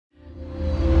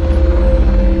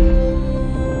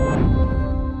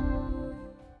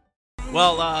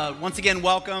Once again,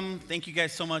 welcome. Thank you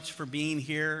guys so much for being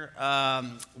here.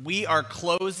 We are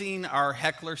closing our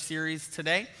Heckler series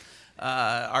today.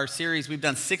 Our series, we've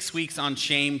done 6 weeks on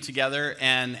shame together,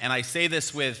 and I say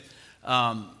this with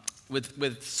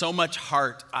so much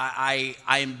heart.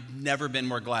 I've never been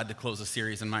more glad to close a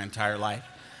series in my entire life.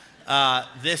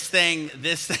 This thing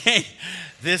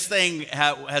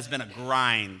has been a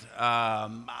grind.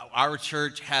 Our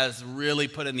church has really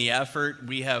put in the effort.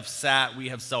 We have sat, we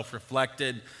have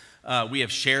self-reflected, we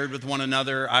have shared with one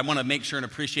another. I want to make sure and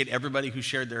appreciate everybody who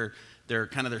shared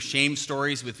their shame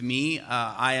stories with me.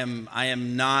 I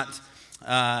am not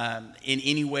in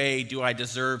any way do I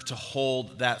deserve to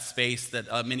hold that space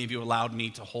that many of you allowed me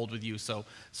to hold with you. So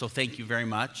thank you very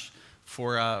much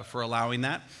for allowing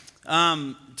that.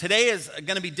 Today is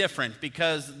going to be different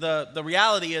because the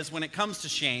reality is when it comes to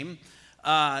shame,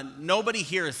 nobody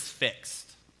here is fixed.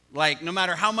 Like no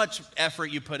matter how much effort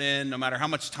you put in, no matter how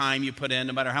much time you put in,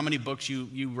 no matter how many books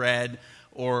you read,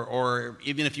 or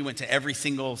even if you went to every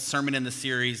single sermon in the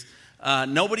series,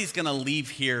 nobody's going to leave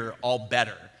here all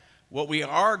better. What we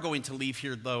are going to leave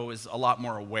here, though, is a lot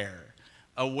more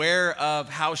aware of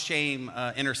how shame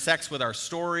intersects with our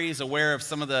stories, aware of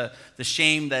some of the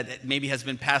shame that maybe has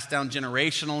been passed down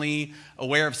generationally,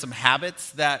 aware of some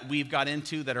habits that we've got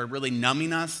into that are really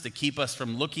numbing us to keep us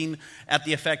from looking at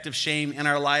the effect of shame in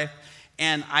our life.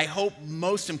 And I hope,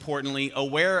 most importantly,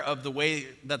 aware of the way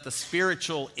that the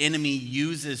spiritual enemy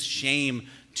uses shame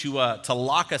to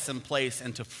lock us in place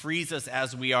and to freeze us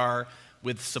as we are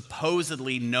with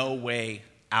supposedly no way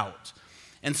out.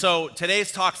 And so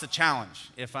today's talk's a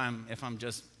challenge, if I'm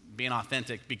just being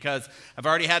authentic, because I've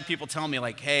already had people tell me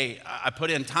like, hey, I put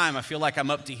in time, I feel like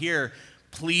I'm up to here.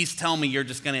 Please tell me you're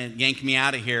just going to yank me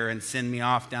out of here and send me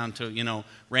off down to,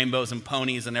 rainbows and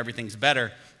ponies and everything's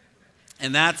better.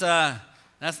 And that's not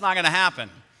going to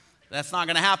happen. That's not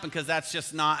going to happen because that's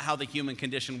just not how the human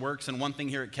condition works. And one thing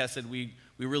here at Kesed, we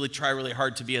really try really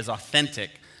hard to be as authentic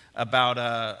about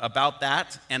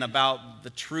that and about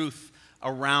the truth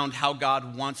around how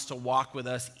God wants to walk with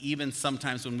us, even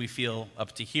sometimes when we feel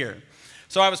up to here.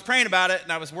 So I was praying about it,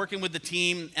 and I was working with the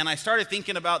team, and I started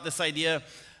thinking about this idea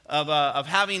of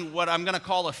having what I'm going to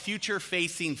call a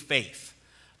future-facing faith,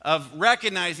 of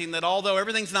recognizing that although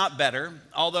everything's not better,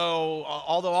 although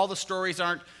all the stories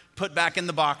aren't put back in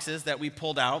the boxes that we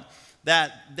pulled out,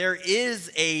 that there is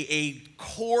a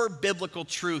core biblical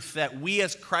truth that we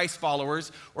as Christ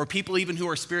followers, or people even who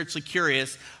are spiritually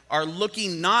curious, are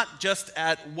looking not just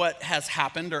at what has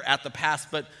happened or at the past,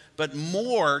 but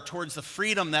more towards the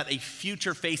freedom that a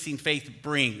future-facing faith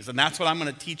brings. And that's what I'm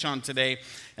going to teach on today,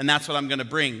 and that's what I'm going to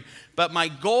bring. But my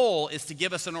goal is to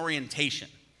give us an orientation.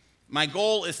 My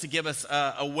goal is to give us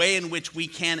a way in which we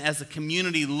can, as a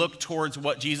community, look towards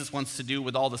what Jesus wants to do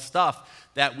with all the stuff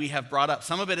that we have brought up.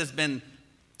 Some of it has been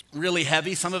really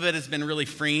heavy. Some of it has been really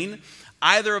freeing.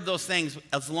 Either of those things,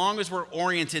 as long as we're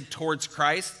oriented towards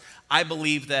Christ, I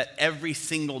believe that every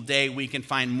single day we can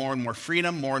find more and more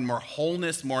freedom, more and more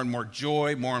wholeness, more and more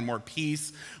joy, more and more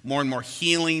peace, more and more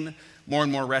healing, more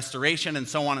and more restoration, and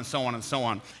so on and so on and so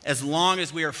on, as long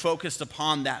as we are focused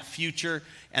upon that future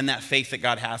and that faith that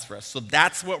God has for us. So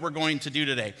that's what we're going to do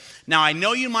today. Now, I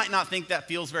know you might not think that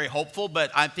feels very hopeful,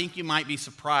 but I think you might be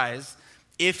surprised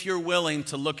if you're willing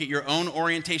to look at your own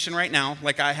orientation right now,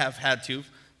 like I have had to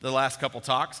the last couple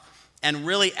talks, and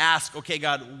really ask, okay,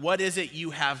 God, what is it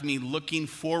you have me looking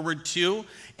forward to?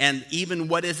 And even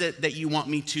what is it that you want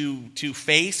me to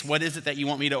face? What is it that you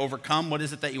want me to overcome? What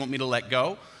is it that you want me to let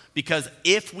go? Because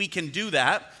if we can do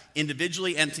that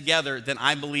individually and together, then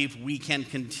I believe we can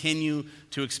continue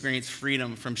to experience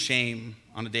freedom from shame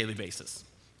on a daily basis.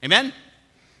 Amen?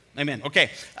 Amen. Okay,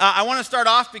 I want to start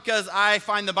off because I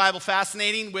find the Bible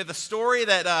fascinating with a story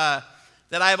that I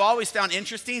have always found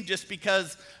interesting just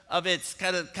because of its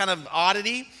kind of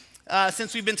oddity.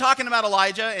 Since we've been talking about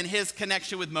Elijah and his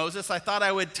connection with Moses, I thought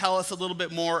I would tell us a little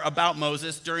bit more about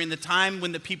Moses during the time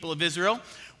when the people of Israel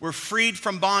were freed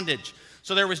from bondage.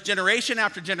 So there was generation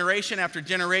after generation after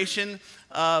generation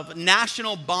of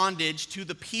national bondage to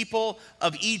the people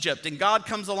of Egypt. And God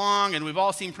comes along, and we've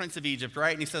all seen Prince of Egypt,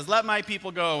 right? And he says, let my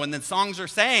people go. And then songs are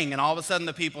sang, and all of a sudden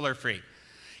the people are free.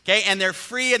 Okay, and they're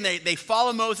free, and they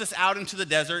follow Moses out into the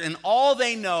desert, and all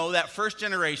they know, that first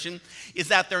generation, is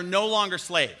that they're no longer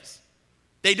slaves.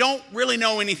 They don't really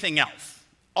know anything else.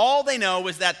 All they know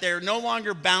is that they're no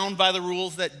longer bound by the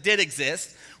rules that did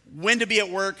exist, when to be at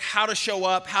work, how to show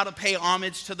up, how to pay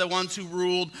homage to the ones who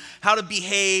ruled, how to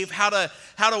behave, how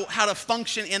to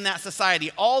function in that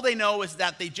society. All they know is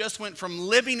that they just went from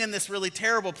living in this really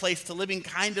terrible place to living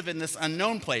kind of in this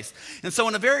unknown place. And so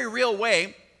in a very real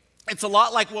way, It's a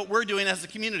lot like what we're doing as a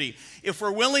community. If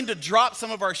we're willing to drop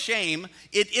some of our shame,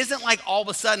 it isn't like all of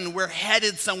a sudden we're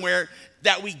headed somewhere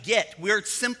that we get. We're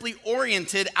simply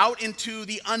oriented out into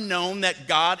the unknown that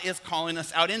God is calling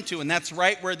us out into, and that's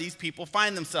right where these people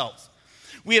find themselves.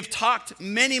 We have talked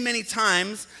many, many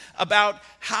times about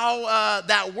how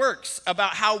that works,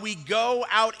 about how we go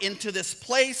out into this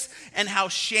place and how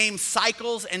shame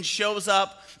cycles and shows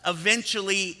up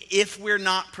eventually if we're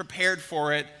not prepared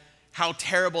for it, how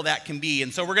terrible that can be.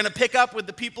 And so we're going to pick up with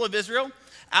the people of Israel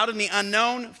out in the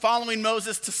unknown, following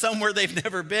Moses to somewhere they've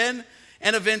never been,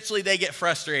 and eventually they get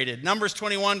frustrated. Numbers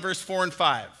 21, verse 4 and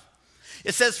 5.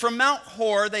 It says, from Mount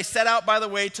Hor they set out by the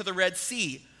way to the Red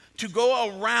Sea to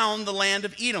go around the land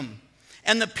of Edom.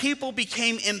 And the people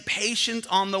became impatient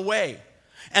on the way.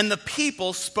 And the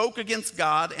people spoke against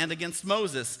God and against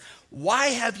Moses. Why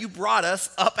have you brought us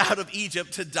up out of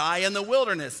Egypt to die in the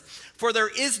wilderness? For there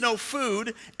is no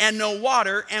food and no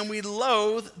water, and we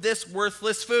loathe this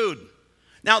worthless food.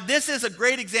 Now, this is a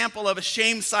great example of a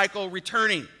shame cycle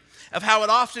returning, of how it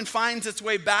often finds its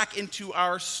way back into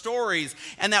our stories,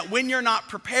 and that when you're not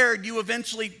prepared, you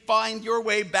eventually find your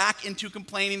way back into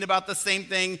complaining about the same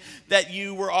thing that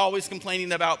you were always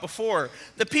complaining about before.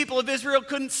 The people of Israel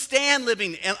couldn't stand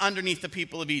living underneath the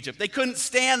people of Egypt. They couldn't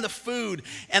stand the food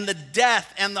and the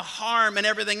death and the harm and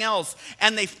everything else.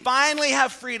 And they finally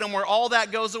have freedom where all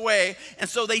that goes away, and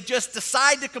so they just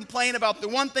decide to complain about the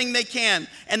one thing they can,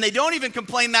 and they don't even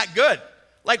complain that good.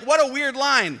 Like, what a weird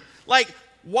line. Like,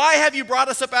 why have you brought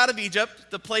us up out of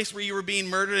Egypt, the place where you were being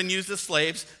murdered and used as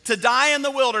slaves, to die in the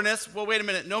wilderness? Well, wait a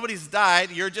minute, nobody's died.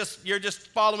 You're just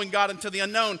following God into the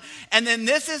unknown. And then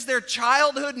this is their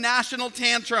childhood national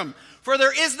tantrum. For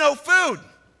there is no food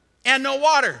and no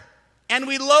water, and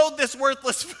we loathe this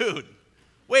worthless food.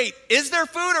 Wait, is there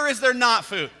food or is there not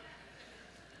food?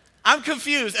 I'm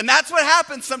confused. And that's what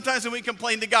happens sometimes when we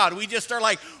complain to God. We just are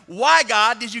like, why,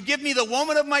 God, did you give me the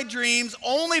woman of my dreams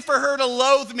only for her to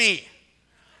loathe me?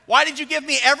 Why did you give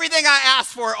me everything I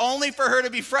asked for only for her to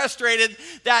be frustrated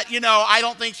that, I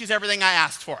don't think she's everything I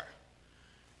asked for?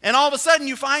 And all of a sudden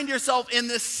you find yourself in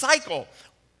this cycle.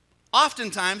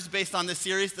 Oftentimes, based on this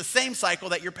series, the same cycle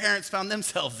that your parents found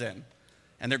themselves in,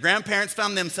 and their grandparents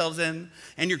found themselves in,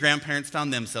 and your grandparents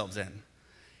found themselves in.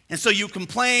 And so you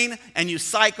complain and you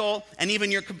cycle, and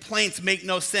even your complaints make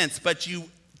no sense, but you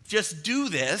just do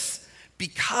this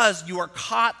because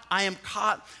I am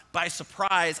caught by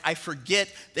surprise. I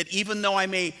forget that even though I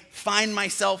may find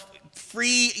myself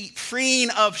freeing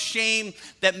of shame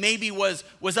that maybe was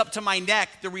up to my neck,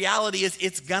 the reality is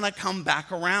it's gonna come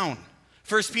back around.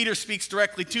 1 Peter speaks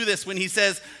directly to this when he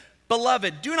says,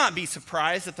 beloved, do not be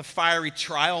surprised at the fiery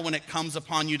trial when it comes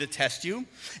upon you to test you,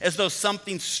 as though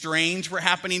something strange were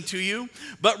happening to you,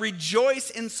 but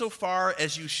rejoice insofar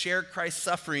as you share Christ's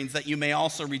sufferings, that you may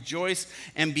also rejoice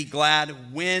and be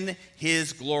glad when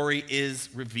his glory is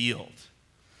revealed.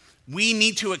 We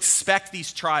need to expect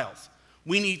these trials.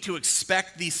 We need to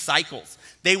expect these cycles.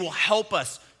 They will help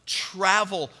us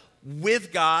travel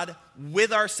with God,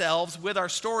 with ourselves, with our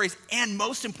stories, and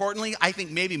most importantly, I think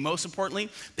maybe most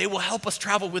importantly, they will help us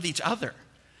travel with each other.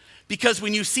 Because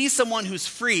when you see someone who's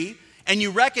free and you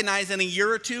recognize in a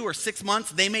year or 2 or 6 months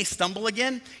they may stumble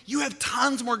again, you have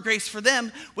tons more grace for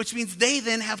them, which means they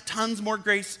then have tons more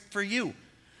grace for you.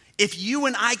 If you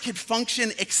and I could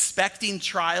function expecting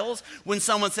trials when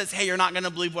someone says, hey, you're not going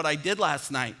to believe what I did last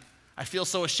night, I feel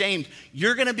so ashamed,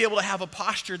 you're going to be able to have a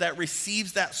posture that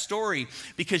receives that story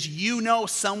because you know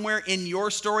somewhere in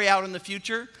your story out in the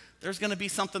future, there's going to be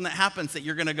something that happens that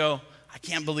you're going to go, I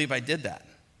can't believe I did that.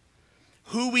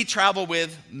 Who we travel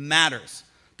with matters.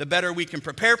 The better we can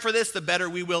prepare for this, the better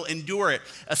we will endure it,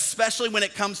 especially when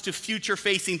it comes to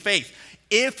future-facing faith.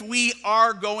 If we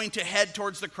are going to head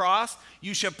towards the cross,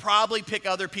 you should probably pick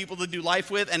other people to do life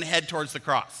with and head towards the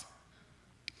cross.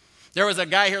 There was a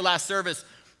guy here last service,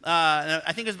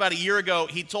 I think it was about a year ago,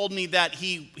 he told me that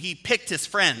he picked his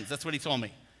friends. That's what he told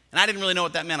me. And I didn't really know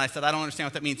what that meant. I said, I don't understand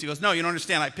what that means. He goes, no, you don't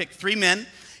understand. I picked 3 men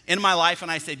in my life, and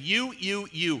I said, you're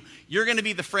going to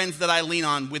be the friends that I lean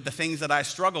on with the things that I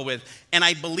struggle with. And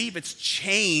I believe it's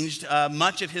changed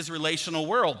much of his relational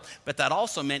world. But that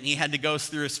also meant he had to go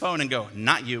through his phone and go,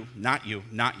 not you, not you,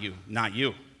 not you, not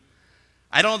you.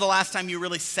 I don't know the last time you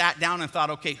really sat down and thought,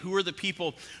 okay, who are the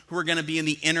people who are going to be in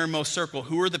the innermost circle?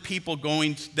 Who are the people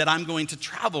that I'm going to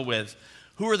travel with?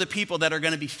 Who are the people that are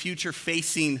going to be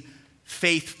future-facing,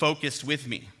 faith-focused with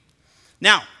me?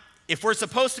 Now, if we're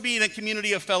supposed to be in a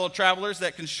community of fellow travelers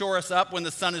that can shore us up when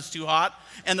the sun is too hot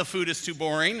and the food is too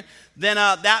boring, then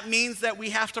that means that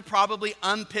we have to probably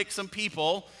unpick some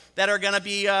people that are going to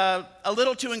be a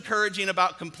little too encouraging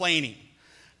about complaining.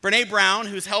 Brene Brown,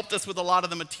 who's helped us with a lot of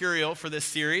the material for this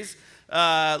series,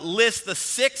 lists the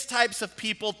 6 types of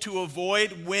people to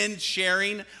avoid when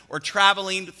sharing or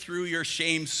traveling through your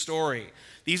shame story.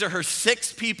 These are her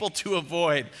 6 people to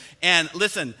avoid. And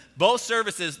listen, both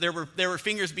services, there were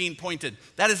fingers being pointed.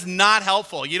 That is not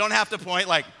helpful. You don't have to point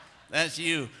like, that's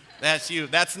you, that's you.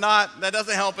 That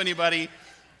doesn't help anybody.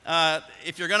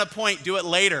 If you're going to point, do it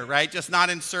later, right? Just not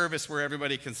in service where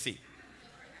everybody can see.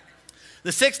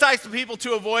 The 6 types of people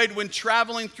to avoid when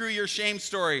traveling through your shame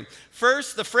story.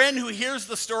 First, the friend who hears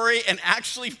the story and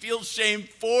actually feels shame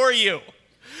for you.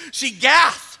 She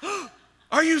gasps,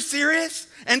 "Are you serious?"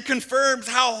 and confirms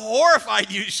how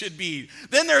horrified you should be.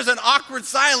 Then there's an awkward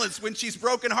silence when she's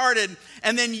brokenhearted,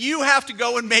 and then you have to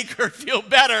go and make her feel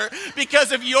better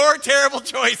because of your terrible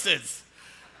choices.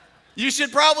 You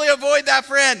should probably avoid that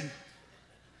friend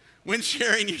when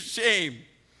sharing your shame.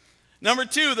 Number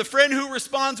 2, the friend who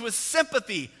responds with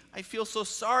sympathy. "I feel so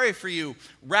sorry for you,"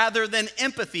 rather than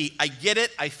empathy. "I get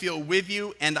it, I feel with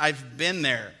you, and I've been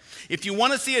there." If you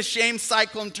want to see a shame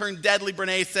cyclone turn deadly,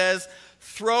 Brene says,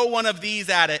 throw one of these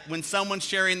at it when someone's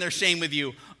sharing their shame with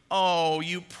you. "Oh,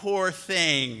 you poor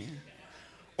thing."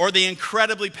 Or the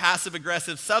incredibly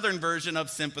passive-aggressive Southern version of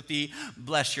sympathy,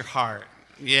 "Bless your heart."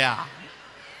 Yeah.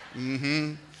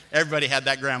 Everybody had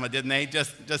that grandma, didn't they?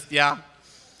 Just yeah.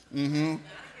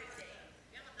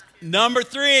 Number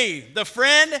 3, the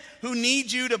friend who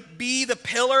needs you to be the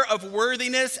pillar of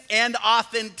worthiness and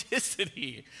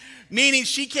authenticity. Meaning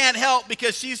she can't help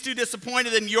because she's too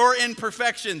disappointed in your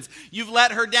imperfections. You've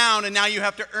let her down, and now you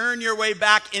have to earn your way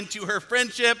back into her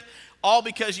friendship, all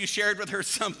because you shared with her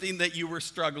something that you were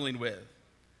struggling with.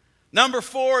 Number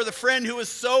 4, the friend who is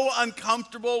so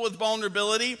uncomfortable with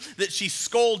vulnerability that she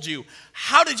scolds you.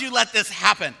 "How did you let this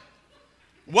happen?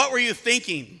 What were you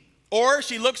thinking?" Or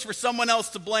she looks for someone else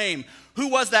to blame. "Who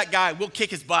was that guy? We'll kick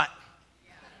his butt."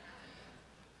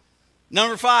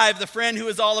 Number 5, the friend who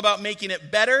is all about making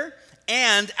it better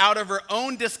and out of her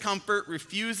own discomfort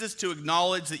refuses to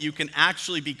acknowledge that you can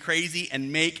actually be crazy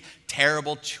and make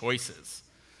terrible choices.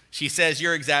 She says,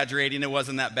 "You're exaggerating, it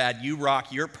wasn't that bad. You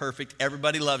rock, you're perfect,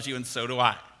 everybody loves you, and so do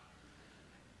I."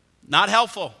 Not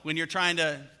helpful when you're trying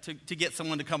to get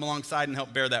someone to come alongside and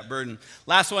help bear that burden.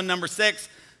 Last one, number 6,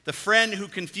 the friend who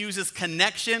confuses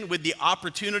connection with the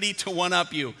opportunity to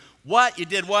one-up you. "What? You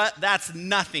did what? That's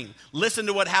nothing. Listen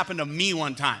to what happened to me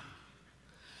one time."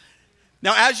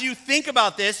 Now, as you think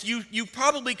about this, you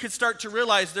probably could start to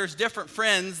realize there's different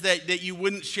friends that you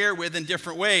wouldn't share with in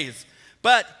different ways.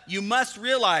 But you must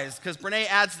realize, because Brene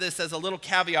adds this as a little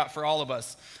caveat for all of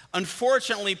us,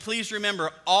 unfortunately, please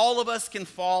remember, all of us can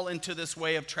fall into this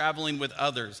way of traveling with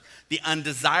others, the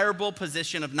undesirable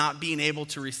position of not being able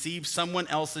to receive someone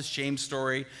else's shame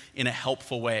story in a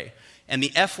helpful way. And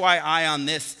the FYI on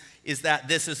this is that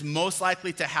this is most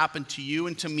likely to happen to you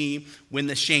and to me when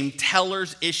the shame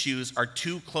teller's issues are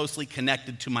too closely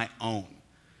connected to my own.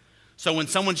 So when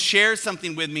someone shares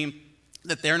something with me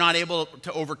that they're not able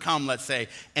to overcome, let's say,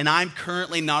 and I'm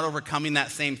currently not overcoming that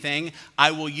same thing,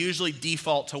 I will usually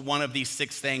default to one of these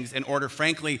 6 things in order,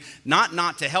 frankly,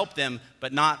 not to help them,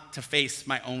 but not to face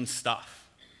my own stuff.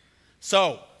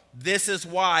 So this is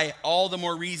why all the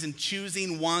more reason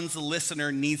choosing one's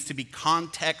listener needs to be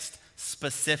context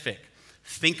specific.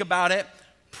 Think about it,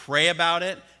 pray about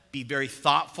it, be very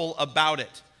thoughtful about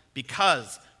it,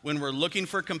 because when we're looking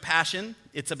for compassion,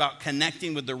 it's about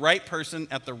connecting with the right person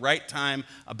at the right time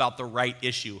about the right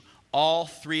issue. All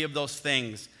 3 of those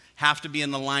things have to be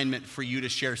in alignment for you to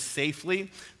share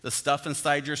safely the stuff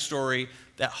inside your story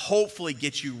that hopefully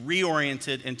gets you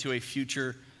reoriented into a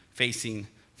future-facing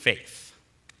faith.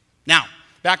 Now,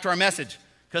 back to our message,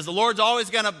 because the Lord's always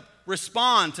going to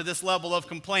respond to this level of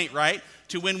complaint, right?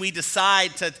 To when we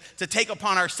decide to take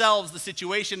upon ourselves the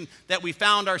situation that we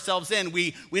found ourselves in.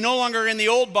 We no longer are in the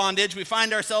old bondage. We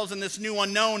find ourselves in this new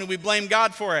unknown, and we blame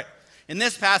God for it. In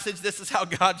this passage, this is how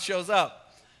God shows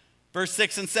up. Verse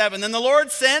 6 and 7, "Then the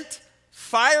Lord sent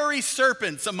fiery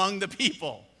serpents among the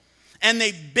people, and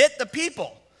they bit the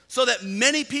people, so that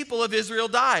many people of Israel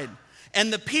died.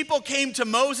 And the people came to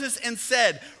Moses and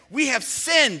said, 'We have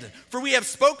sinned, for we have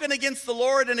spoken against the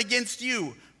Lord and against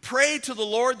you. Pray to the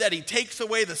Lord that he takes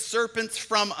away the serpents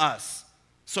from us.'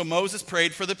 So Moses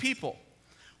prayed for the people.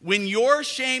 When your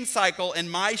shame cycle and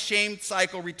my shame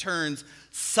cycle returns,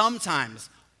 sometimes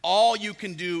all you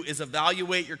can do is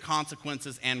evaluate your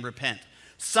consequences and repent.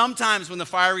 Sometimes when the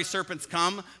fiery serpents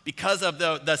come, because of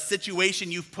the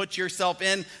situation you've put yourself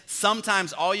in,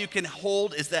 sometimes all you can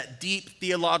hold is that deep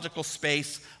theological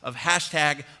space of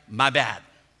hashtag my bad.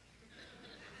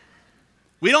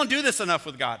 We don't do this enough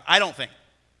with God, I don't think.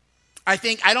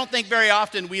 I don't think very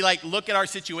often we like look at our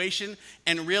situation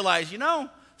and realize,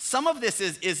 some of this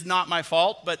is not my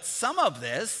fault, but some of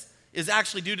this is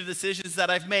actually due to decisions that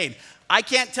I've made. I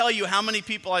can't tell you how many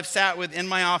people I've sat with in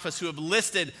my office who have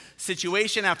listed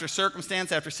situation after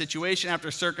circumstance after situation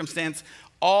after circumstance,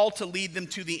 all to lead them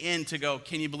to the end to go,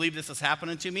 can you believe this is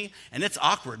happening to me? And it's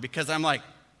awkward because I'm like,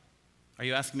 are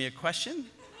you asking me a question?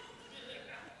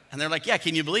 And they're like, yeah,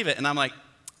 can you believe it? And I'm like,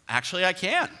 actually, I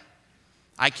can.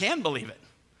 I can believe it.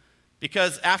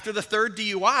 Because after the third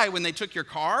DUI, when they took your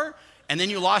car and then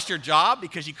you lost your job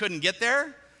because you couldn't get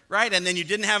there, right? And then you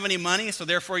didn't have any money, so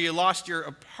therefore you lost your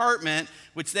apartment,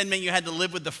 which then meant you had to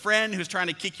live with the friend who's trying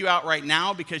to kick you out right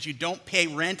now because you don't pay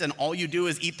rent and all you do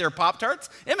is eat their Pop-Tarts.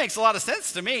 It makes a lot of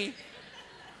sense to me.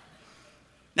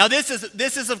 Now this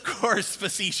is of course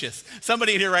facetious.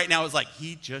 Somebody here right now is like,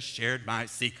 he just shared my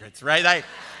secrets, right?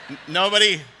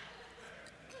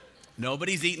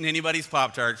 Nobody's eating anybody's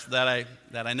Pop-Tarts that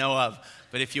I know of.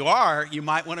 But if you are, you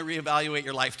might want to reevaluate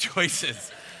your life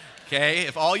choices. Okay,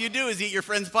 if all you do is eat your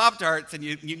friend's Pop-Tarts and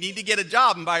you need to get a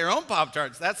job and buy your own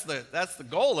Pop-Tarts, that's the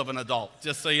goal of an adult,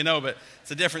 just so you know, but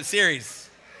it's a different series.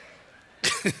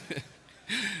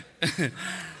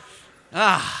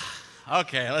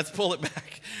 Okay, let's pull it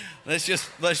back. Let's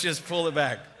just pull it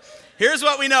back. Here's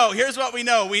what we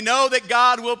know. We know that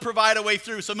God will provide a way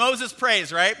through. So Moses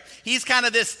prays, right? He's kind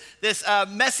of this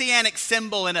messianic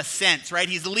symbol in a sense, right?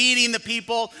 He's leading the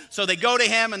people. So they go to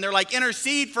him and they're like,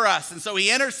 intercede for us. And so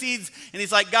he intercedes and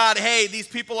he's like, God, hey, these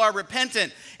people are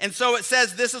repentant. And so it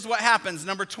says, this is what happens.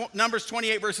 Numbers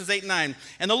 28 verses 8 and 9.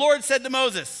 And the Lord said to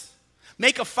Moses,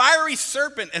 make a fiery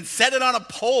serpent and set it on a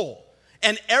pole.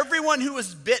 And everyone who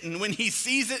is bitten when he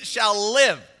sees it shall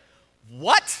live.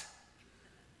 What?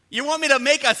 You want me to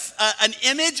make an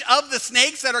image of the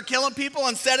snakes that are killing people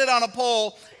and set it on a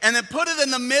pole and then put it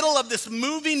in the middle of this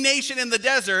moving nation in the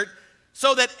desert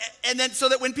so that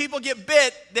when people get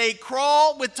bit, they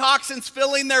crawl with toxins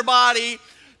filling their body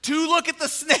to look at the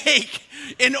snake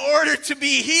in order to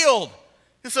be healed.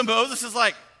 And so Moses is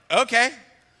like, okay.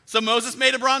 So Moses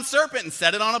made a bronze serpent and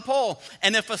set it on a pole.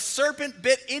 And if a serpent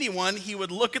bit anyone, he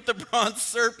would look at the bronze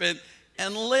serpent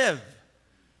and live.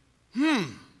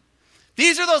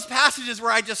 These are those passages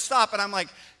where I just stop and I'm like,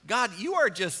 God,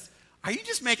 are you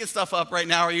just making stuff up right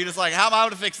now? Or are you just like, how am I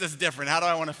going to fix this different? How do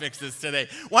I want to fix this today?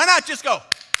 Why not just go,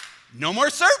 no more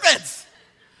serpents?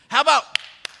 How about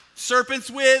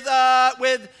serpents with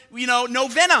no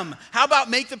venom? How about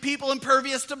make the people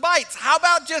impervious to bites? How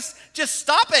about just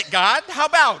stop it, God? How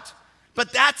about?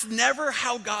 But that's never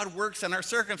how God works in our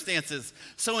circumstances.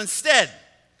 So instead,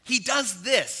 he does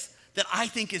this that I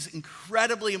think is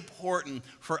incredibly important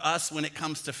for us when it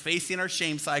comes to facing our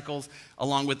shame cycles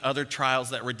along with other trials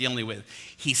that we're dealing with.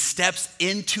 He steps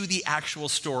into the actual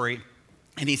story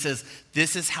and he says,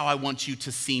 this is how I want you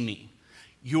to see me.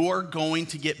 You're going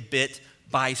to get bit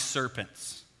by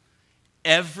serpents.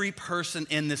 Every person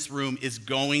in this room is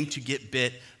going to get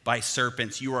bit by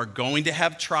serpents. You are going to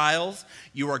have trials.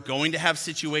 You are going to have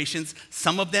situations.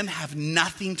 Some of them have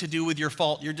nothing to do with your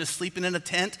fault. You're just sleeping in a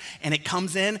tent and it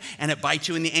comes in and it bites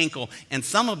you in the ankle. And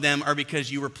some of them are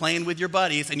because you were playing with your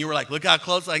buddies and you were like, look how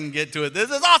close I can get to it.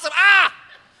 This is awesome.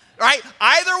 Right?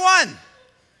 Either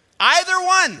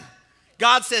one.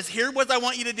 God says, here's what I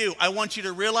want you to do. I want you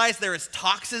to realize there is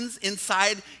toxins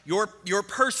inside your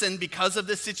person because of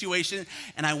this situation,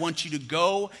 and I want you to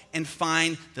go and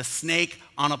find the snake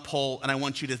on a pole, and I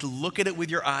want you to look at it with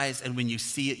your eyes, and when you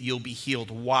see it, you'll be healed.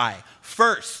 Why?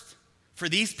 First, for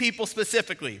these people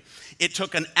specifically, it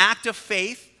took an act of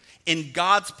faith in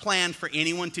God's plan for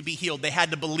anyone to be healed. They had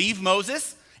to believe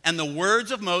Moses and the words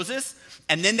of Moses,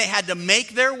 and then they had to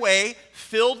make their way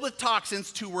filled with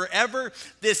toxins to wherever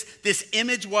this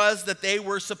image was that they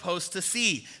were supposed to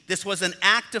see. This was an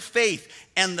act of faith.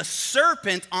 And the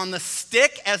serpent on the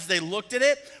stick, as they looked at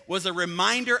it, was a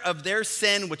reminder of their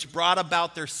sin, which brought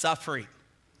about their suffering.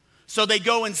 So they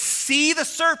go and see the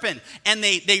serpent, and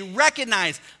they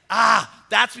recognize,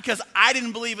 that's because I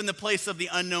didn't believe in the place of the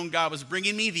unknown. God was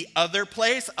bringing me the other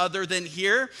place other than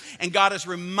here. And God is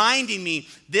reminding me,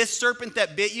 this serpent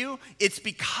that bit you, it's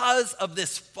because of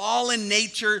this fallen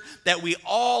nature that we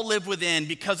all live within,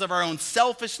 because of our own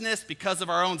selfishness, because of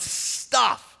our own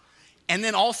stuff. And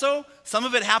then also, some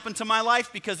of it happened to my life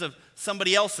because of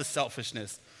somebody else's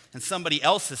selfishness and somebody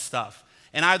else's stuff.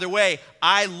 And either way,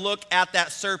 I look at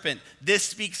that serpent. This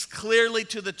speaks clearly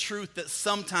to the truth that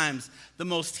sometimes the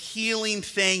most healing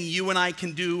thing you and I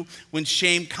can do when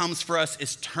shame comes for us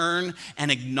is turn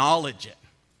and acknowledge it.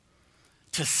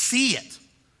 To see it.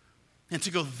 And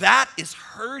to go, that is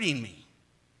hurting me.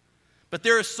 But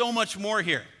there is so much more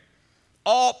here.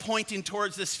 All pointing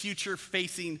towards this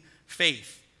future-facing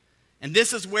faith. And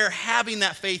this is where having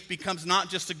that faith becomes not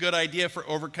just a good idea for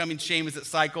overcoming shame as it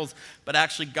cycles, but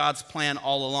actually God's plan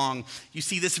all along. You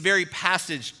see, this very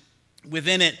passage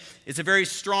within it is a very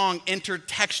strong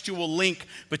intertextual link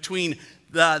between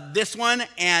this one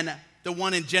and the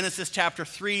one in Genesis chapter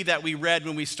 3 that we read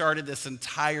when we started this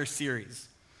entire series.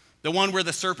 The one where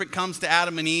the serpent comes to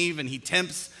Adam and Eve and he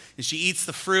tempts and she eats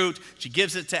the fruit. She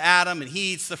gives it to Adam and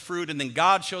he eats the fruit, and then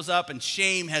God shows up and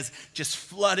shame has just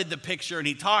flooded the picture, and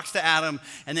he talks to Adam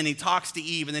and then he talks to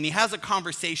Eve, and then he has a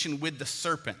conversation with the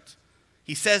serpent.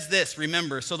 He says this,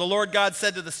 remember, so the Lord God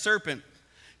said to the serpent,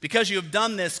 because you have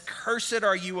done this, cursed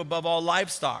are you above all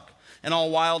livestock and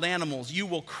all wild animals. You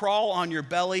will crawl on your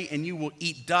belly and you will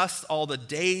eat dust all the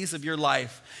days of your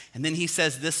life. And then he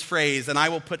says this phrase, and I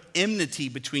will put enmity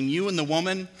between you and the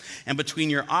woman and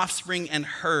between your offspring and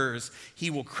hers.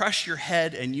 He will crush your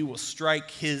head and you will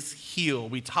strike his heel.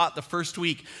 We taught the first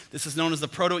week, this is known as the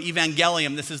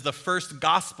proto-evangelium. This is the first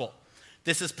gospel.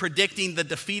 This is predicting the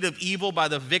defeat of evil by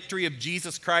the victory of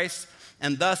Jesus Christ,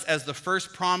 and thus as the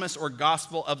first promise or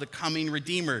gospel of the coming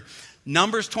Redeemer.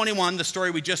 Numbers 21, the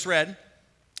story we just read,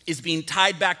 is being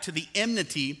tied back to the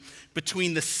enmity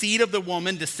between the seed of the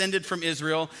woman descended from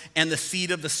Israel and the seed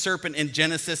of the serpent in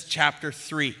Genesis chapter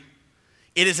 3.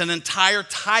 It is an entire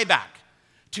tie back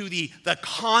to the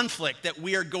conflict that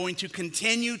we are going to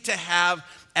continue to have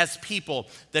as people.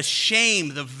 The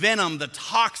shame, the venom, the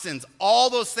toxins, all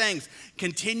those things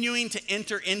continuing to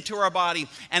enter into our body.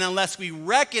 And unless we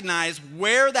recognize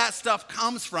where that stuff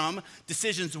comes from,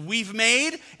 decisions we've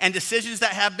made and decisions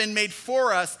that have been made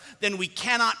for us, then we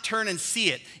cannot turn and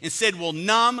see it. Instead, we'll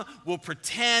numb, we'll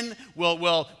pretend,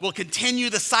 we'll continue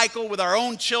the cycle with our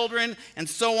own children, and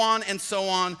so on and so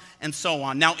on and so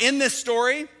on. Now, in this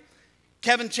story,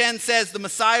 Kevin Chen says the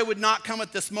Messiah would not come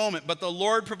at this moment, but the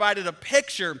Lord provided a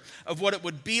picture of what it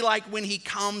would be like when he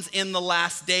comes in the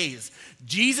last days.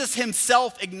 Jesus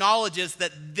himself acknowledges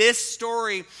that this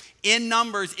story in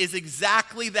Numbers is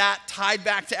exactly that, tied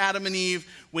back to Adam and Eve,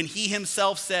 when he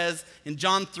himself says in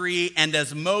John 3, and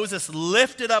as Moses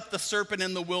lifted up the serpent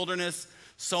in the wilderness,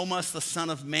 so must the Son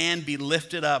of Man be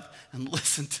lifted up. And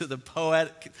listen to the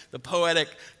poetic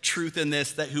truth in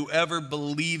this, that whoever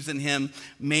believes in him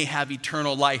may have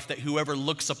eternal life, that whoever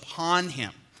looks upon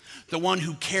him, the one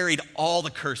who carried all the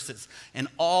curses and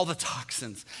all the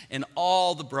toxins and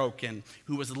all the broken,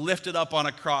 who was lifted up on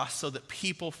a cross so that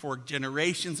people for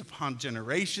generations upon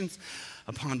generations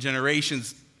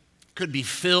could be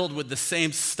filled with the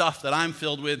same stuff that I'm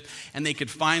filled with, and they could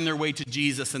find their way to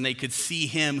Jesus, and they could see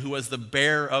him who was the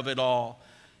bearer of it all,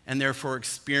 and therefore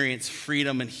experience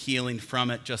freedom and healing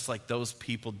from it, just like those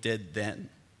people did then.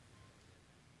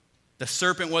 The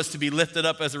serpent was to be lifted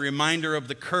up as a reminder of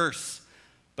the curse,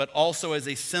 but also as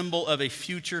a symbol of a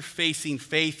future-facing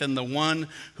faith in the one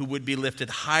who would be lifted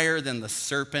higher than the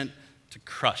serpent to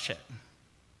crush it.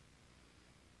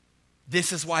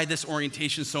 This is why this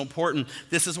orientation is so important.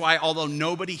 This is why, although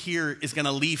nobody here is going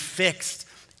to leave fixed,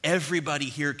 everybody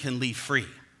here can leave free.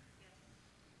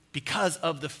 Because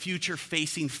of the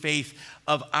future-facing faith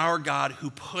of our God, who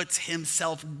puts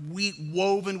himself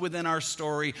woven within our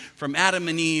story, from Adam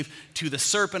and Eve to the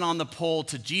serpent on the pole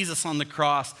to Jesus on the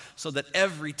cross, so that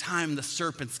every time the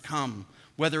serpents come,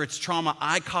 whether it's trauma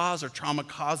I cause or trauma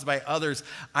caused by others,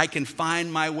 I can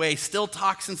find my way, still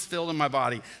toxins filled in my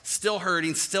body, still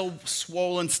hurting, still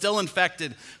swollen, still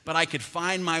infected, but I could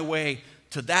find my way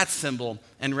to that symbol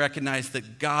and recognize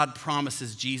that God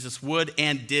promises Jesus would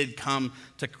and did come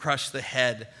to crush the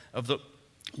head of the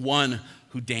one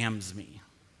who damns me.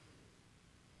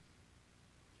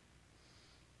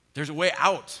 There's a way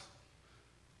out,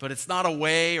 but it's not a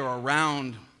way or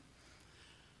around,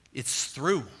 it's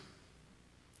through.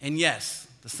 And yes,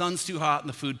 the sun's too hot and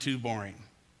the food too boring.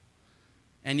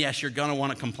 And yes, you're going to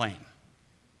want to complain.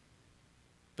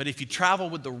 But if you travel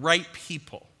with the right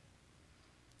people,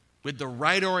 with the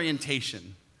right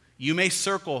orientation, you may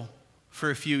circle for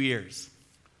a few years,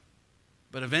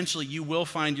 but eventually you will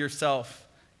find yourself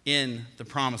in the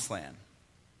promised land.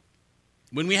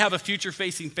 When we have a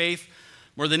future-facing faith,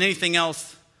 more than anything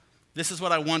else, this is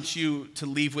what I want you to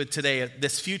leave with today.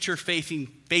 This future-facing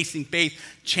faith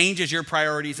changes your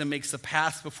priorities and makes the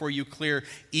path before you clear,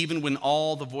 even when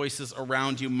all the voices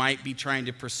around you might be trying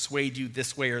to persuade you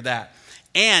this way or that.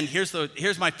 And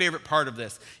here's my favorite part of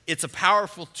this. It's a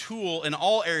powerful tool in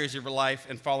all areas of your life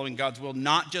and following God's will,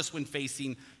 not just when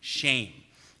facing shame.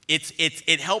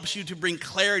 It helps you to bring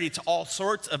clarity to all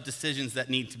sorts of decisions that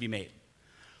need to be made.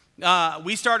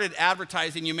 We started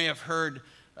advertising, you may have heard,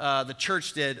 the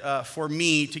church did, for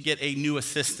me to get a new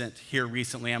assistant here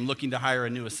recently. I'm looking to hire a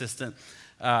new assistant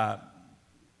right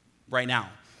now.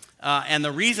 And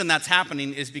the reason that's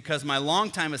happening is because my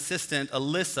longtime assistant,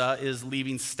 Alyssa, is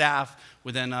leaving staff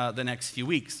within the next few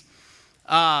weeks.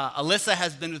 Alyssa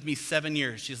has been with me 7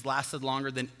 years. She's lasted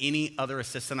longer than any other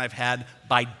assistant I've had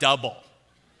by double.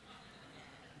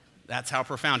 That's how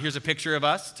profound. Here's a picture of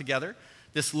us together.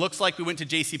 This looks like we went to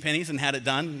JCPenney's and had it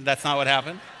done. That's not what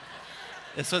happened.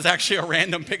 This was actually a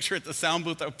random picture at the sound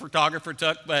booth a photographer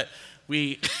took, but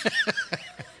it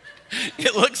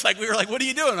looks like we were like, what are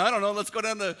you doing? I don't know. Let's go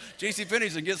down to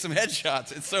JCPenney's and get some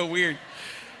headshots. It's so weird.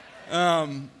 Now,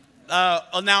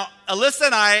 Alyssa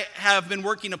and I have been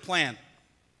working a plan.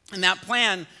 And that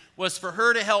plan was for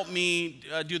her to help me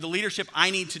do the leadership I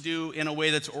need to do in a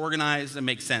way that's organized and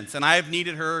makes sense. And I've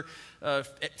needed her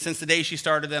since the day she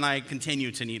started, and I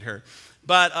continue to need her.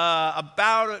 But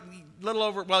about a little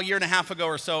over, a year and a half ago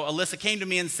or so, Alyssa came to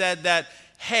me and said that,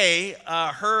 hey,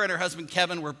 her and her husband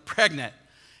Kevin were pregnant.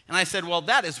 And I said, well,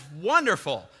 that is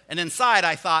wonderful. And inside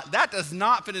I thought, that does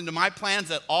not fit into my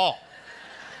plans at all.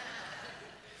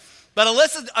 But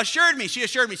Alyssa assured me,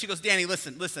 she goes, Danny,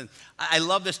 listen, I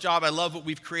love this job. I love what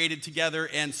we've created together.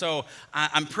 And so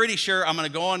I'm pretty sure I'm going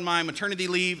to go on my maternity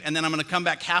leave, and then I'm going to come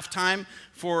back half-time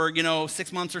for,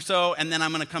 6 months or so, and then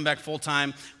I'm going to come back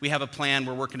full-time. We have a plan.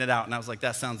 We're working it out. And I was like,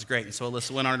 that sounds great. And so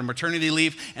Alyssa went on her maternity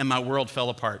leave, and my world fell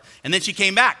apart. And then she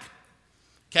came back,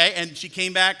 okay? And she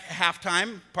came back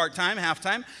half-time, part-time,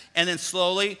 half-time, and then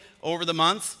slowly over the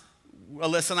months,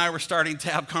 Alyssa and I were starting to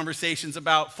have conversations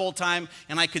about full-time,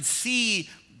 and I could see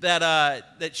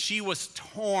that she was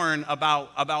torn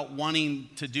about wanting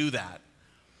to do that.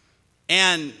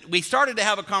 And we started to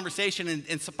have a conversation,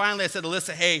 and so finally I said,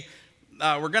 Alyssa, hey,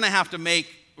 we're going to have to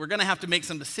make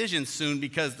some decisions soon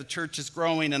because the church is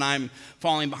growing and I'm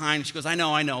falling behind. She goes, I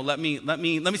know. Let me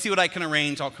see what I can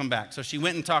arrange. I'll come back. So she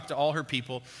went and talked to all her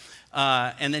people.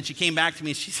 And then she came back to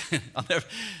me and she said,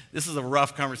 this is a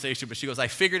rough conversation, but she goes, I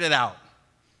figured it out.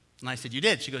 And I said, you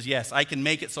did? She goes, yes, I can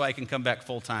make it so I can come back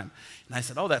full time. And I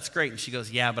said, oh, that's great. And she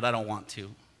goes, yeah, but I don't want to.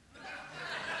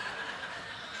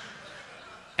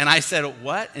 And I said,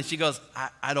 what? And she goes,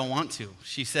 I don't want to.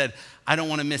 She said, I don't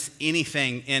want to miss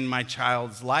anything in my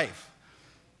child's life.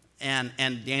 And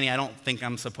Danny, I don't think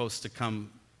I'm supposed to come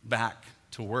back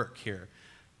to work here.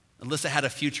 Alyssa had a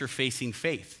future-facing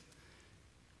faith.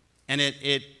 And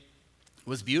it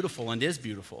was beautiful and is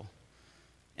beautiful.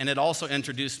 And it also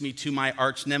introduced me to my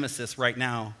arch nemesis right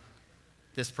now,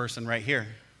 this person right here.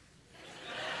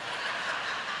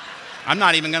 I'm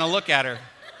not even going to look at her.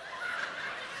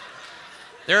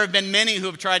 There have been many who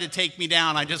have tried to take me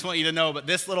down. I just want you to know, but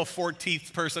this little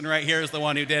 4-teeth person right here is the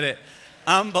one who did it.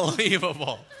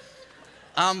 Unbelievable.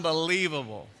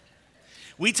 Unbelievable.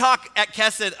 We talk at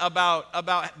Kesed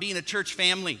about being a church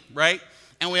family, right?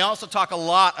 And we also talk a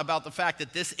lot about the fact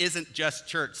that this isn't just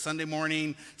church. Sunday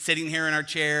morning, sitting here in our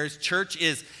chairs. Church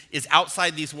is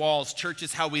outside these walls. Church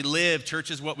is how we live. Church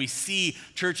is what we see.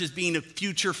 Church is being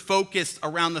future focused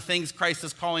around the things Christ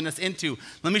is calling us into.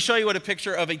 Let me show you what a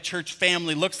picture of a church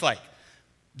family looks like.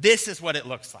 This is what it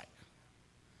looks like.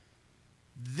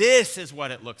 This is what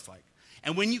it looks like.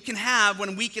 And when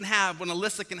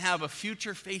Alyssa can have a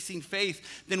future-facing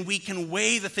faith, then we can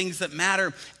weigh the things that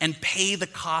matter and pay the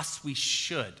costs we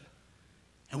should.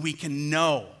 And we can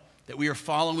know that we are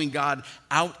following God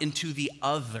out into the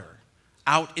other,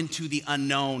 out into the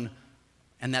unknown,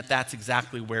 and that's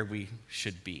exactly where we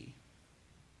should be.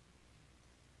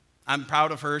 I'm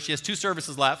proud of her. She has 2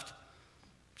 services left.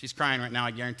 She's crying right now, I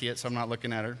guarantee it, so I'm not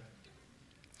looking at her.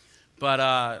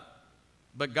 But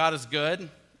God is good.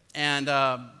 And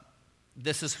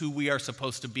this is who we are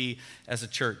supposed to be as a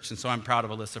church. And so I'm proud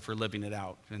of Alyssa for living it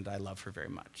out, and I love her very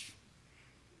much.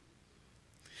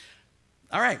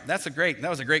 All right, that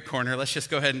was a great corner. Let's just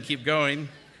go ahead and keep going.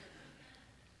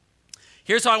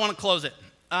 Here's how I want to close it.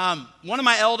 One of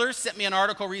my elders sent me an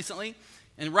article recently,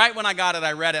 and right when I got it,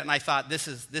 I read it, and I thought, this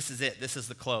is it. This is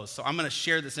the close. So I'm going to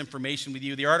share this information with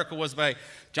you. The article was by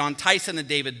John Tyson and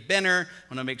David Benner. I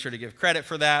want to make sure to give credit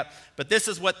for that. But this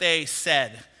is what they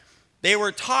said. They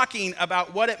were talking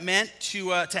about what it meant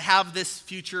to have this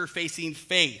future-facing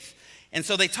faith. And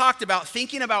so they talked about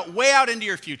thinking about way out into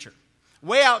your future.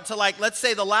 Way out to, let's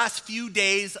say, the last few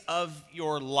days of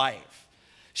your life.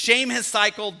 Shame has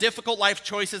cycled, difficult life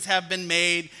choices have been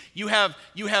made. You have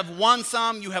won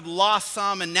some, you have lost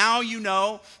some, and now you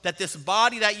know that this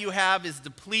body that you have is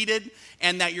depleted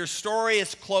and that your story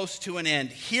is close to an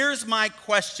end. Here's my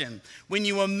question. When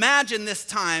you imagine this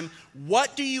time,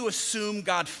 what do you assume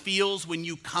God feels when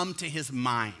you come to his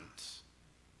mind?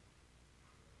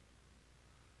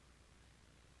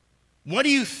 What do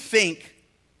you think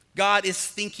God is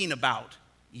thinking about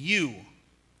you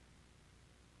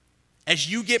as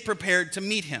you get prepared to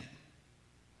meet him?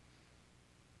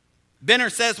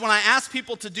 Benner says, when I ask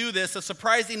people to do this, a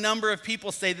surprising number of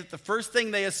people say that the first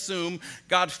thing they assume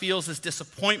God feels is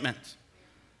disappointment.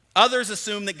 Others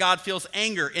assume that God feels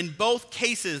anger. In both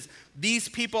cases, these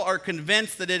people are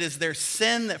convinced that it is their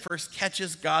sin that first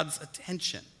catches God's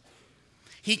attention.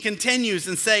 He continues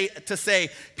to say,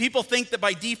 people think that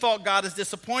by default God is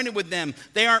disappointed with them.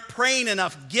 They aren't praying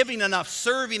enough, giving enough,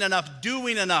 serving enough,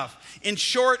 doing enough. In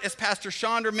short, as Pastor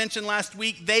Chandra mentioned last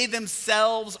week, they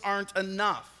themselves aren't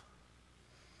enough.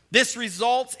 This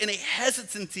results in a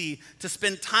hesitancy to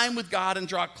spend time with God and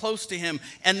draw close to Him.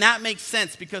 And that makes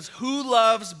sense, because who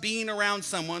loves being around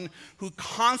someone who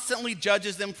constantly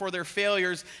judges them for their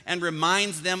failures and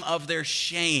reminds them of their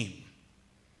shame?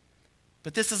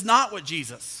 But this is not what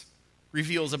Jesus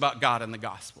reveals about God in the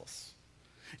Gospels.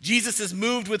 Jesus is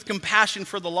moved with compassion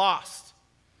for the lost.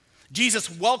 Jesus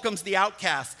welcomes the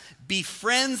outcast,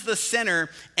 befriends the sinner,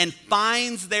 and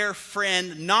finds their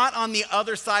friend not on the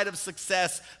other side of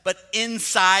success, but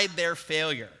inside their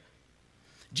failure.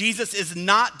 Jesus is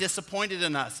not disappointed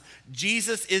in us.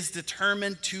 Jesus is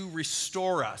determined to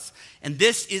restore us. And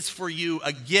this is for you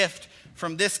a gift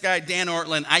from this guy, Dan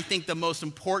Ortlund. I think the most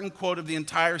important quote of the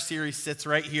entire series sits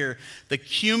right here. The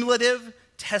cumulative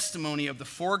testimony of the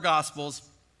four Gospels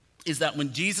is that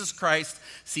when Jesus Christ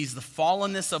sees the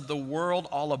fallenness of the world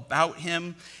all about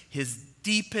him, his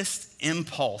deepest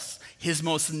impulse, his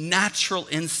most natural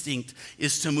instinct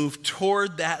is to move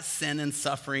toward that sin and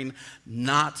suffering,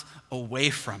 not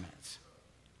away from it.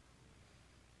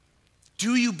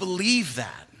 Do you believe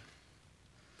that?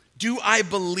 Do I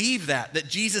believe that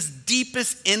Jesus'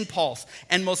 deepest impulse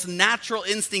and most natural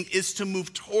instinct is to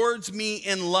move towards me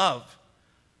in love?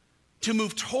 To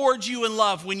move towards you in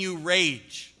love when you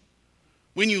rage,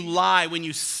 when you lie, when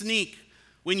you sneak,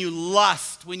 when you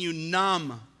lust, when you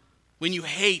numb, when you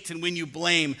hate, and when you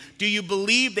blame? Do you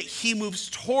believe that he moves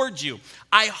towards you?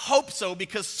 I hope so,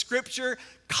 because Scripture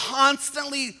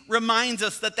constantly reminds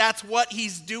us that that's what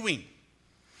he's doing.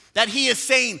 That he is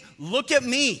saying, look at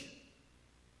me,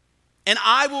 and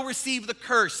I will receive the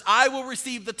curse. I will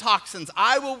receive the toxins.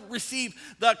 I will receive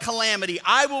the calamity.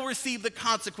 I will receive the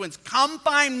consequence. Come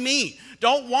find me.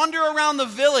 Don't wander around the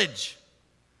village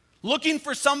looking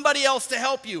for somebody else to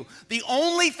help you. The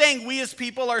only thing we as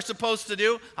people are supposed to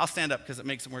do, I'll stand up because it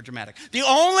makes it more dramatic. The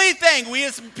only thing we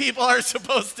as people are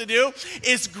supposed to do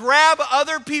is grab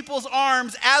other people's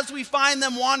arms as we find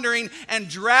them wandering and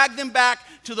drag them back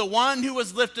to the one who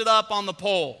was lifted up on the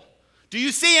pole. Do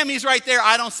you see him? He's right there.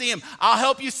 I don't see him. I'll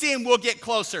help you see him. We'll get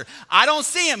closer. I don't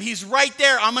see him. He's right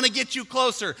there. I'm going to get you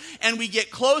closer. And we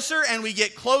get closer, and we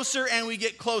get closer, and we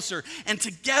get closer. And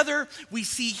together we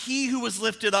see he who was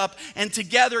lifted up, and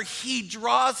together he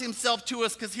draws himself to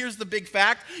us, because here's the big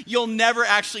fact. You'll never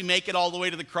actually make it all the way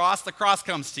to the cross. The cross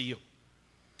comes to you.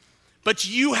 But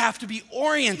you have to be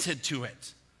oriented to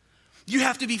it. You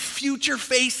have to be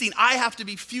future-facing. I have to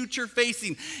be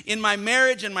future-facing in my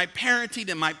marriage, in my parenting,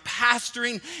 in my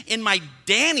pastoring, in my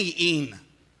Dannying,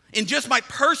 in just my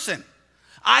person.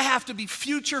 I have to be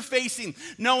future-facing,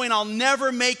 knowing I'll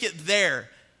never make it there,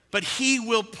 but he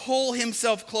will pull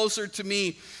himself closer to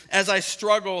me as I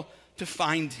struggle to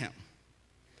find him.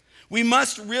 We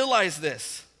must realize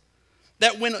this,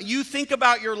 that when you think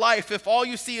about your life, if all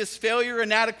you see is failure,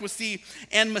 inadequacy,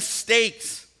 and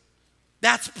mistakes,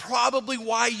 that's probably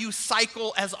why you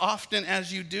cycle as often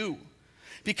as you do.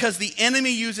 Because the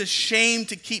enemy uses shame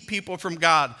to keep people from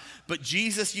God, but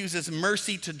Jesus uses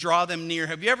mercy to draw them near.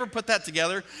 Have you ever put that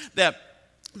together? That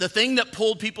the thing that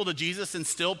pulled people to Jesus and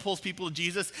still pulls people to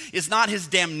Jesus is not his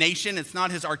damnation, it's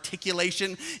not his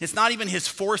articulation, it's not even his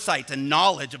foresight and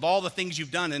knowledge of all the things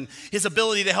you've done and his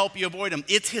ability to help you avoid them.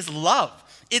 It's his love.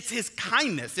 It's his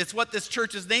kindness. It's what this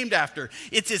church is named after.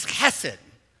 It's his hesed.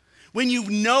 When you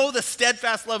know the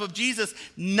steadfast love of Jesus,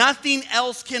 nothing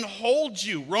else can hold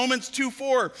you. Romans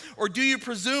 2:4. Or do you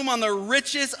presume on the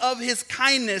riches of his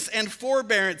kindness and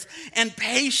forbearance and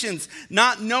patience,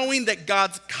 not knowing that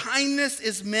God's kindness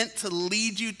is meant to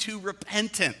lead you to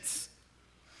repentance?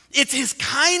 It's his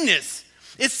kindness.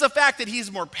 It's the fact that he's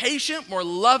more patient, more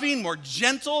loving, more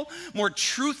gentle, more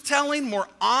truth-telling, more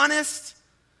honest,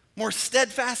 more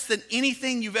steadfast than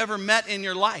anything you've ever met in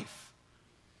your life.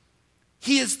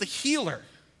 He is the healer.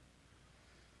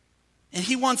 And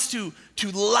he wants to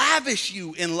lavish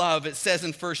you in love, it says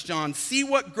in 1 John. See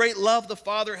what great love the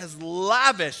Father has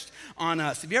lavished on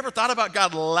us. Have you ever thought about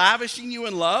God lavishing you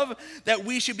in love? That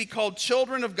we should be called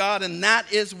children of God, and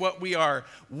that is what we are.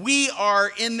 We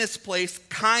are in this place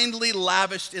kindly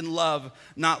lavished in love,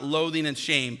 not loathing and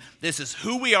shame. This is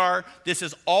who we are. This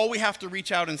is all we have to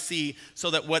reach out and see,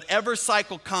 so that whatever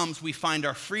cycle comes, we find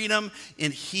our freedom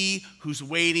in he who's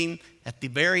waiting at the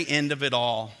very end of it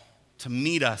all to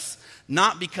meet us,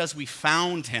 not because we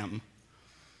found him,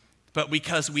 but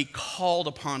because we called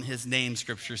upon his name,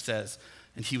 Scripture says,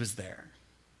 and he was there.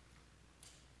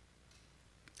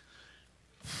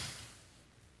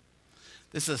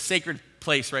 This is a sacred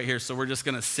place right here, so we're just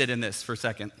going to sit in this for a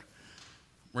second.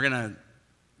 We're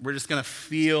just going to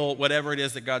feel whatever it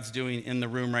is that God's doing in the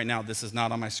room right now. This is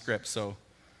not on my script, so.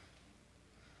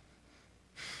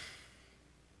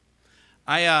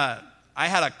 I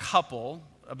had a couple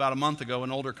about a month ago,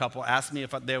 an older couple, asked me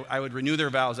if I would renew their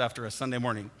vows after a Sunday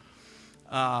morning.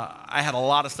 I had a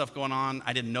lot of stuff going on.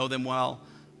 I didn't know them well,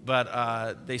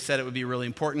 but they said it would be really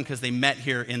important because they met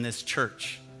here in this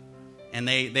church. And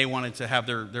they wanted to have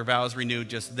their vows renewed,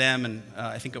 just them and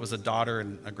I think it was a daughter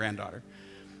and a granddaughter.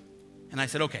 And I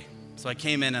said, okay. So I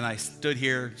came in and I stood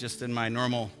here just in my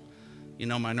normal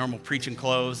preaching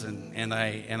clothes, and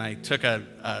I took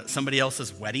somebody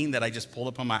else's wedding that I just pulled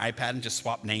up on my iPad and just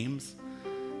swapped names.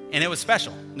 And it was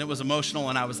special, and it was emotional,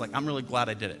 and I was like, I'm really glad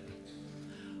I did it.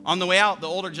 On the way out, the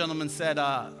older gentleman said,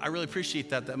 I really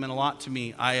appreciate that. That meant a lot to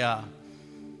me.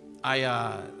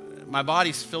 My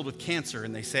body's filled with cancer,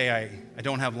 and they say I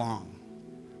don't have long.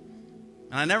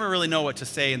 And I never really know what to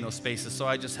say in those spaces, so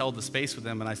I just held the space with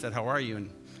him, and I said, how are you? And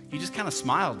he just kind of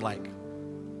smiled like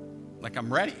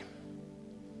I'm ready.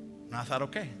 And I thought,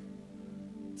 okay.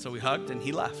 So we hugged, and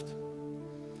he left.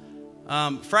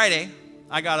 Friday,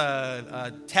 I got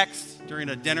a text during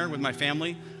a dinner with my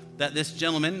family that this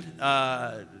gentleman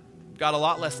got a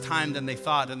lot less time than they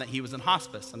thought, and that he was in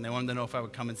hospice, and they wanted to know if I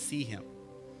would come and see him.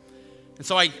 And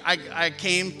so I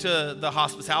came to the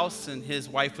hospice house, and his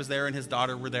wife was there and his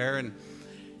daughter were there,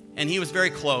 and he was very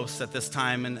close at this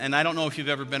time. And I don't know if you've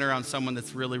ever been around someone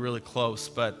that's really, really close,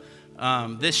 but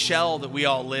this shell that we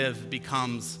all live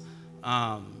becomes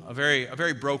a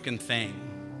very broken thing,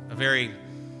 a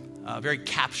very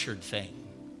captured thing.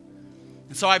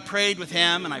 And so I prayed with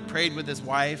him, and I prayed with his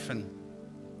wife, and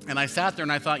I sat there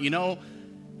and I thought,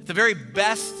 the very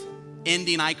best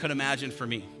ending I could imagine for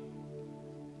me,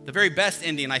 the very best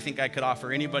ending I think I could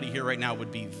offer anybody here right now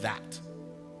would be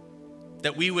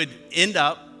that we would end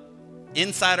up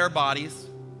inside our bodies,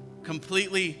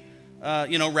 completely,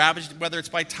 ravaged, whether it's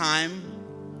by time,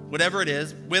 whatever it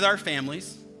is, with our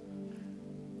families,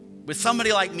 with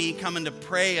somebody like me coming to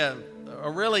pray a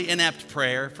really inept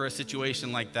prayer for a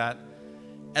situation like that,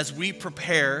 as we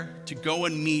prepare to go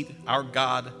and meet our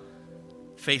God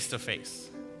face to face.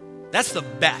 That's the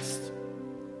best.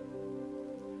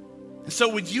 And so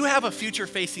would you have a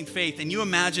future-facing faith and you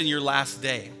imagine your last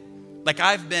day, like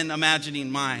I've been imagining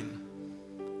mine?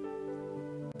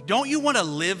 Don't you want to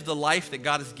live the life that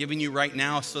God is giving you right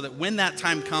now so that when that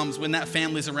time comes, when that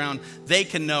family's around, they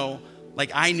can know,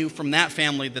 like I knew from that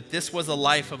family, that this was a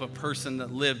life of a person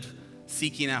that lived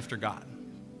seeking after God?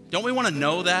 Don't we want to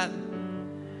know that?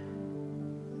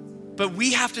 But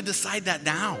we have to decide that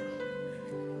now.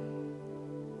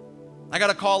 I got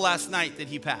a call last night that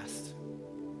he passed.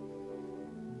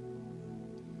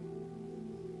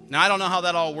 Now, I don't know how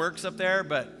that all works up there,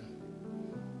 but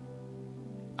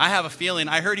I have a feeling.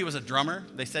 I heard he was a drummer.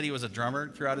 They said he was a drummer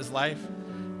throughout his life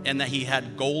and that he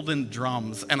had golden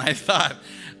drums. And I thought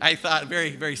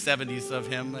very, very 70s of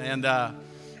him. And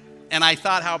I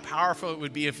thought how powerful it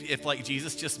would be if like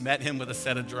Jesus just met him with a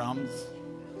set of drums.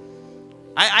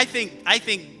 I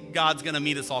think God's going to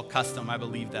meet us all custom. I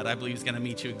believe that. I believe he's going to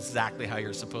meet you exactly how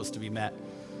you're supposed to be met.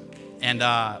 And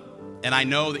I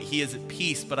know that he is at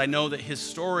peace, but I know that his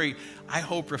story, I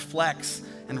hope, reflects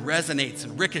and resonates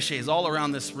and ricochets all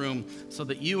around this room so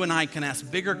that you and I can ask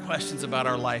bigger questions about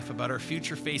our life, about our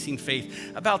future-facing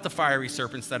faith, about the fiery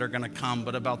serpents that are going to come,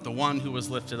 but about the one who was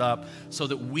lifted up so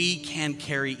that we can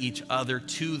carry each other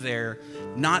to there,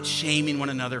 not shaming one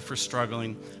another for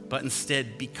struggling, but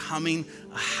instead becoming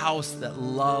a house that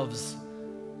loves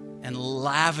and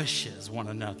lavishes one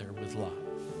another with love.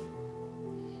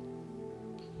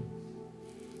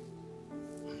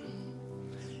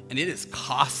 And it is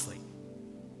costly.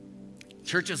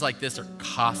 Churches like this are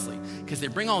costly because they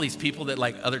bring all these people that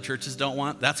like other churches don't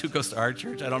want. That's who goes to our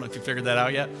church. I don't know if you figured that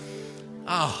out yet.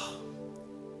 Oh,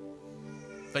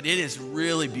 but it is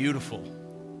really beautiful.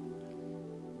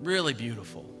 Really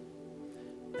beautiful.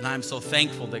 And I'm so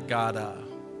thankful that God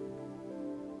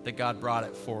brought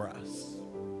it for us.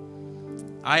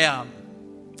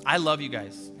 I love you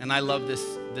guys, and I love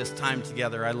this time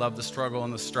together. I love the struggle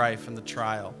and the strife and the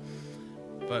trial.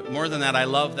 But more than that, I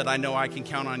love that I know I can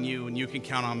count on you and you can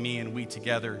count on me, and we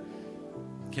together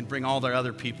can bring all the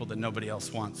other people that nobody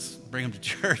else wants. Bring them to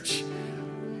church,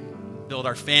 build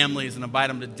our families and invite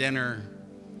them to dinner.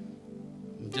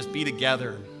 And just be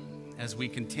together as we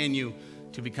continue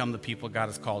to become the people God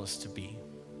has called us to be.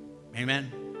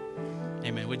 Amen.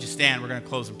 Amen. Would you stand? We're going to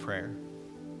close in prayer.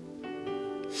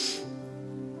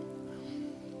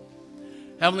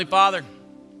 Heavenly Father,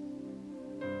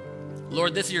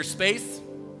 Lord, this is your space.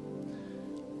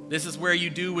 This is where you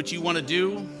do what you want to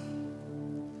do.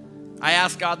 I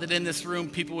ask, God, that in this room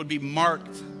people would be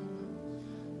marked.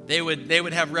 They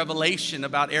would have revelation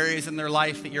about areas in their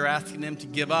life that you're asking them to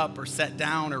give up or set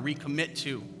down or recommit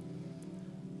to.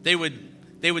 They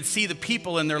would see the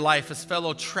people in their life as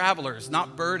fellow travelers,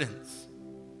 not burdens.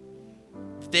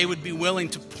 They would be willing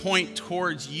to point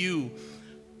towards you,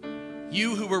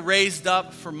 you who were raised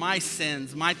up for my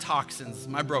sins, my toxins,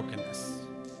 my brokenness.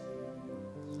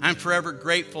 I'm forever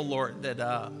grateful, Lord, that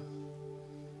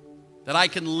I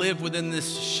can live within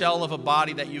this shell of a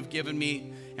body that you've given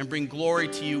me and bring glory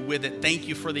to you with it. Thank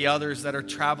you for the others that are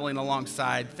traveling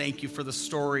alongside. Thank you for the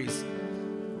stories.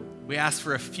 We ask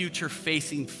for a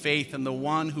future-facing faith in the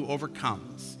one who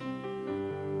overcomes.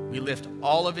 We lift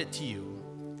all of it to you.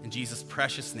 In Jesus'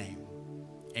 precious name,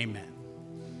 amen.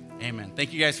 Amen.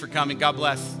 Thank you guys for coming. God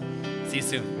bless. See you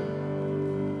soon.